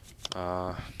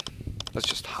 Let's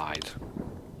just hide.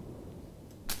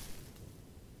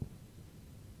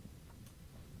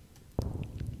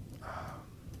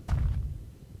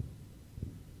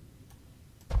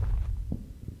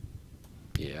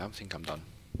 Yeah, I think I'm done.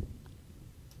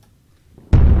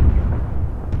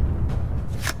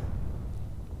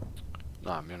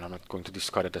 No, I mean, I'm not going to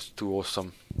discard it, that's too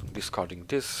awesome. I'm discarding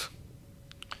this.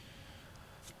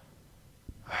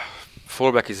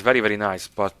 Fallback is very, very nice,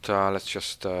 but let's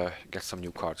just get some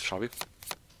new cards, shall we?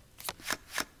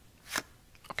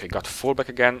 Okay, got fallback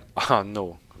again. Ah,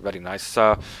 no, very nice.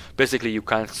 Basically, you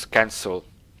can't cancel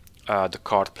the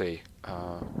card play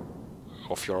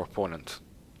of your opponent.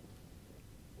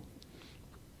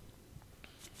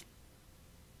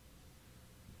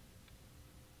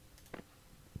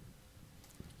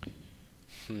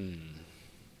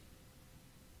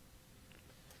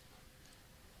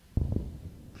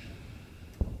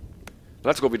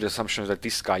 Let's go with the assumption that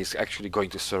this guy is actually going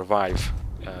to survive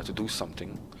to do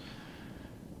something.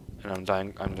 And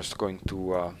I'm just going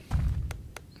to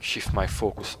shift my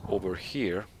focus over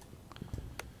here.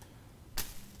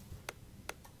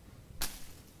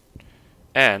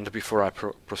 And before I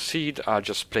proceed, I'll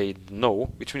just play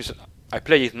no, which means I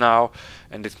play it now,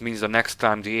 and it means the next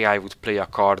time the AI would play a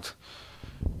card,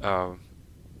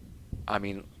 I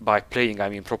mean, by playing, I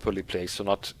mean properly play, so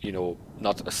not, you know,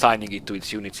 not assigning it to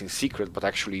its units in secret, but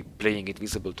actually playing it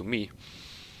visible to me.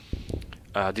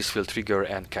 This will trigger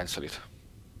and cancel it.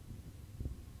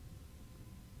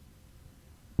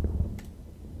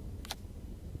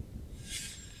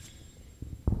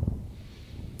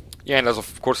 Yeah, and as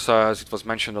of course, as it was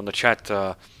mentioned on the chat,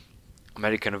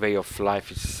 American way of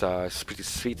life is pretty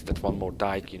sweet. That one more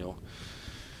die, you know,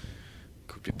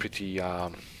 could be pretty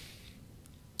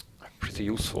pretty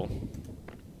useful.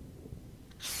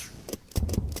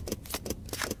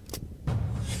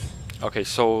 Okay,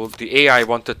 so the AI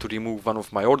wanted to remove one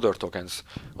of my order tokens.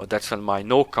 Well, that's when my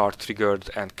no card triggered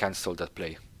and cancelled that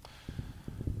play.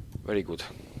 Very good.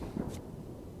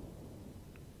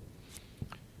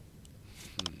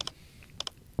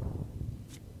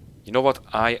 You know what?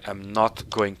 I am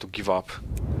not going to give up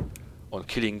on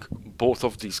killing both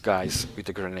of these guys with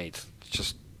a grenade. It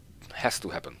just has to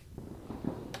happen.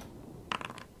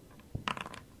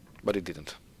 But it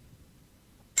didn't.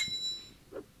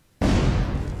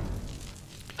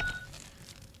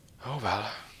 Oh well.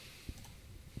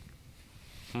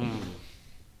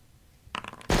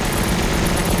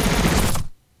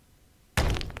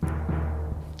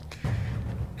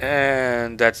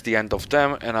 And that's the end of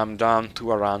them, and I'm down to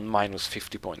around minus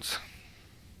 50 points.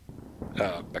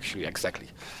 Actually, exactly.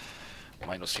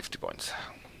 Minus 50 points.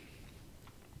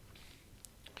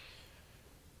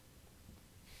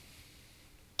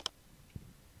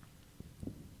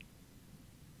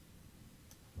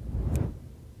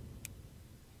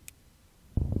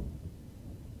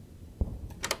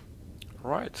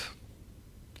 Right.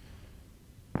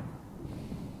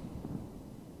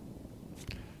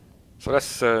 So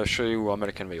let's show you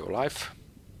American way of life.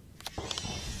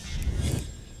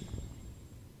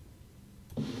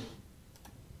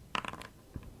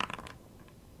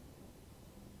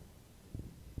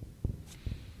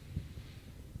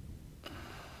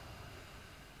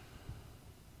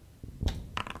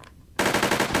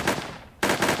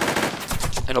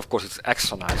 And of course it's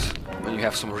extra nice when you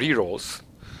have some rerolls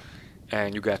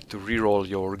and you get to reroll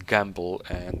your gamble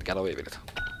and get away with it.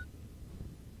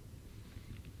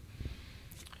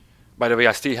 By the way,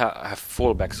 I still have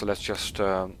fallback, so let's just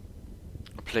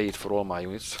play it for all my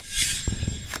units.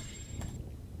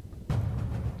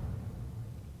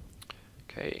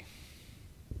 Okay.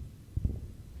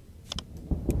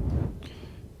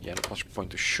 Yeah, not much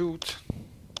point to shoot.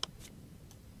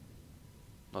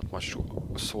 Not much to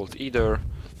assault either.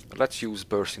 But let's use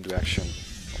burst into action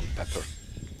on Pepper.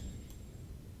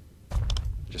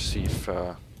 Just see if,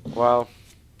 well,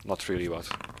 not really, but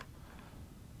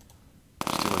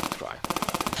still going to try.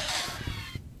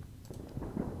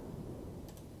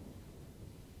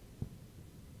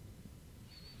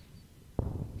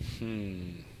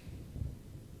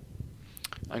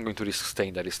 I'm going to risk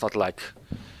staying there. It's not like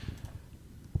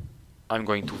I'm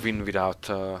going to win without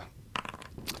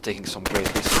taking some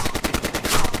great risks.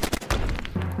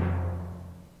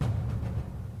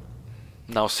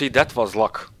 Now see, that was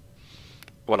luck.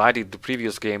 What I did the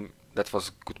previous game, that was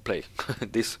good play.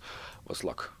 This was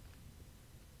luck.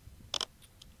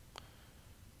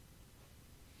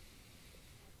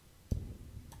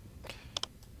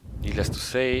 Needless to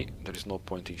say, there is no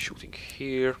point in shooting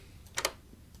here.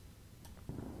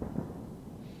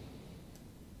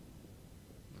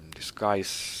 This guy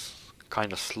is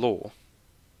kinda slow,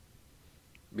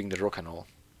 being the rock and all.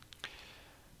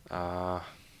 Right.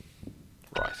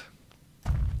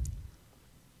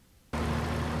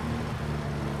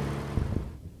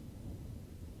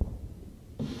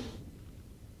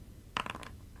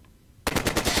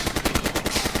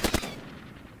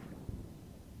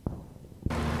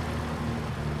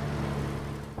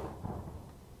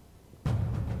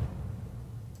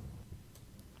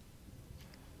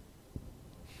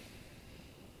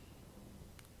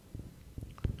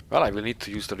 Well, I will need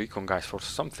to use the recon guys for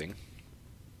something.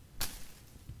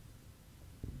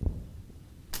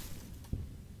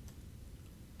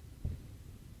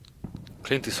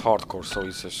 Clint is hardcore, so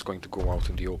he's just going to go out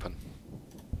in the open.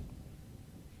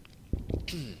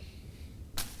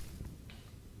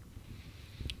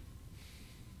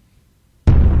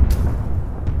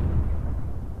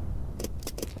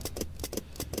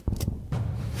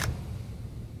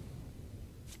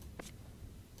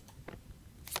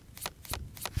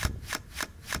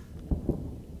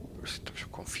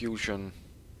 Confusion.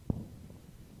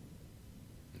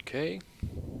 Okay.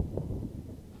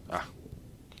 Ah.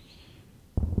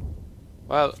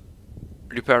 Well,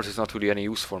 repairs is not really any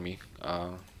use for me. I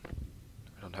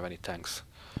don't have any tanks.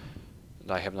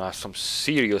 And I have now some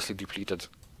seriously depleted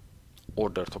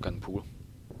order token pool.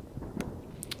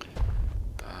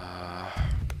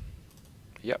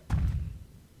 Yep.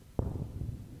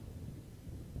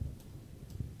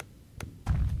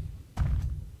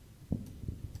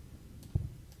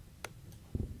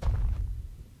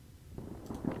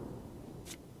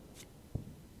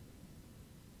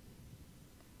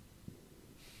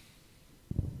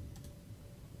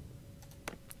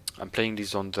 I'm playing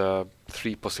this on the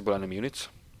 3 possible enemy units.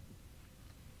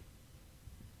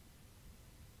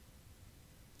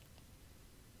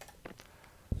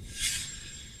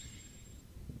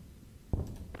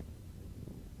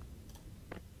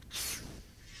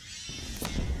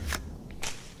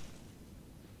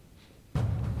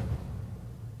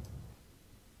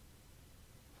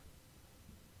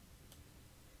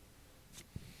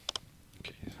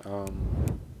 Okay,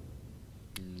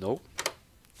 no.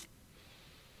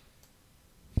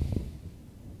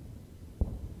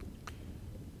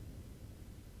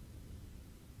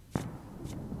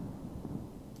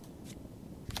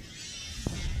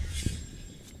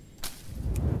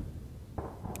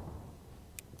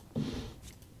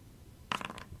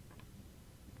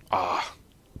 Ah.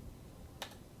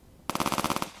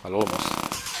 Well, almost.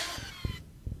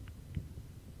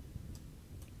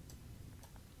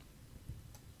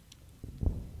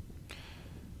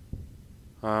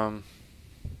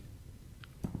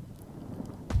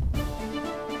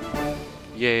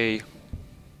 Yay.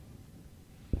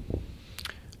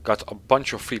 Got a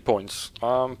bunch of free points.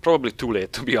 Probably too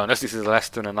late, to be honest. This is less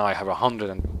than and I have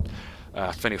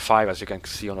 125, as you can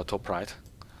see on the top right.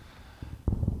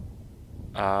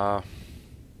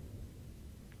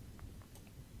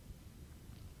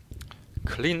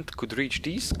 Clint could reach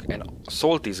these and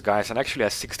assault these guys and actually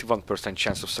has 61%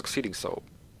 chance of succeeding, so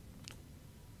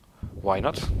why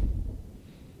not?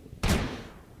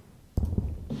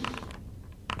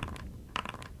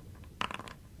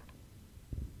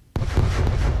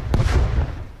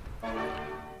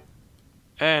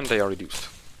 And they are reduced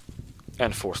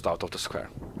and forced out of the square.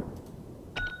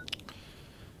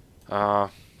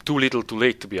 Too little too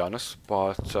late, to be honest,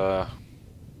 but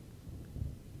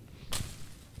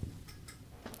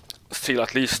still,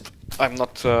 at least I'm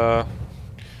not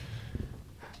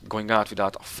going out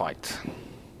without a fight.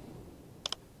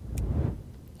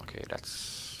 Okay,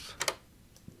 that's...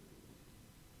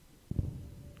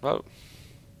 well...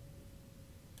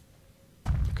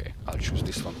 okay, I'll choose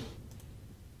this one.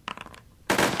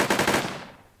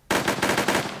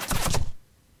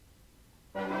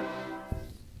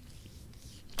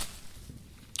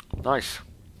 Nice.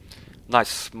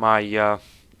 Nice. My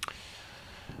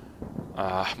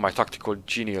my tactical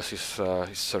genius is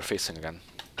surfacing again.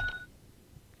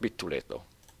 Bit too late though.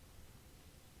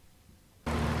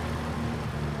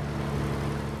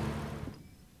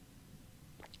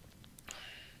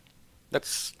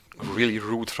 That's really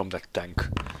rude from that tank.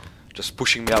 Just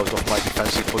pushing me out of my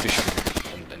defensive position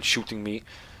and shooting me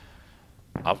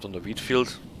out on the wheat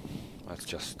field. That's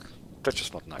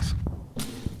just not nice.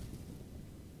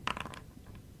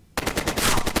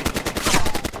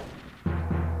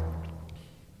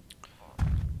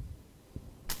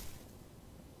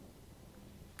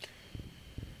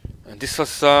 And this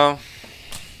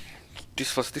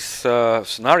was this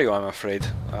scenario, I'm afraid.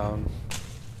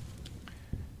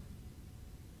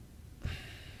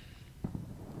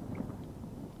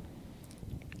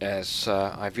 As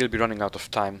I will be running out of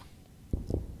time,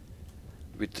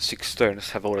 with the 6 turns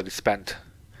have already spent,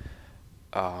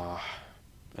 and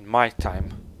my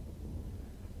time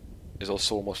is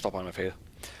also almost up, I'm afraid.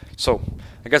 So,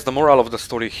 I guess the moral of the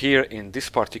story here in this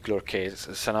particular case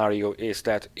scenario is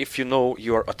that if you know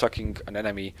you are attacking an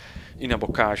enemy in a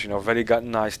bocage in a very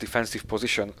nice defensive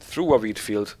position through a wheat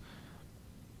field,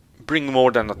 bring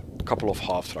more than a couple of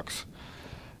half trucks.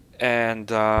 And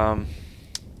the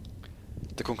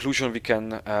conclusion we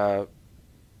can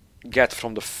get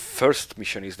from the first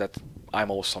mission is that I'm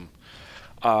awesome.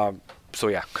 So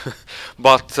yeah,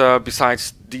 but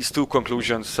besides these two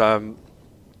conclusions,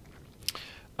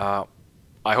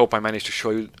 I hope I managed to show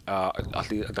you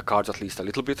the cards at least a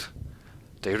little bit.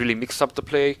 They really mix up the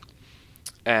play,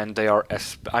 and they are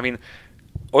I mean,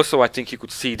 also I think you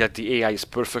could see that the AI is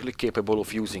perfectly capable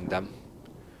of using them,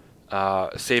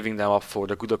 saving them up for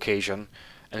the good occasion,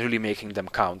 and really making them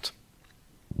count.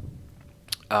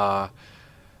 And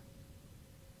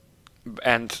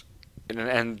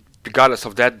regardless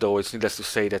of that, though, it's needless to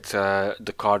say that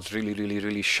the cards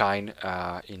really shine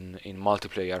in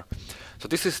multiplayer. So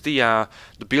this is the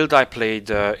build I played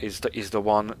is the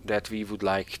one that we would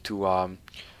like to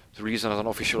release as an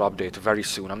official update very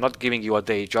soon. I'm not giving you a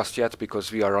day just yet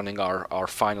because we are running our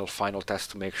final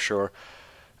test to make sure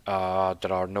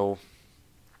there are no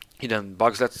hidden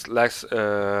bugs that's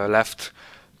left.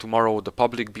 Tomorrow the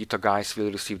public beta guys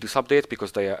will receive this update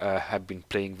because they have been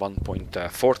playing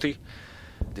 1.40.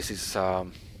 This is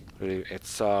really,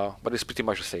 but it's pretty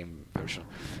much the same version.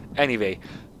 Anyway,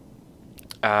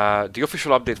 the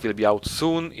official update will be out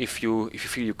soon. If you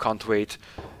feel you can't wait,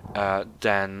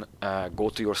 then go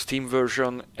to your Steam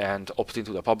version and opt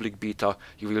into the public beta.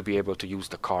 You will be able to use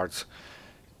the cards.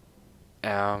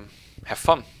 Have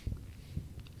fun.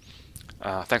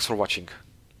 Thanks for watching.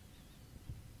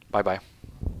 Bye bye.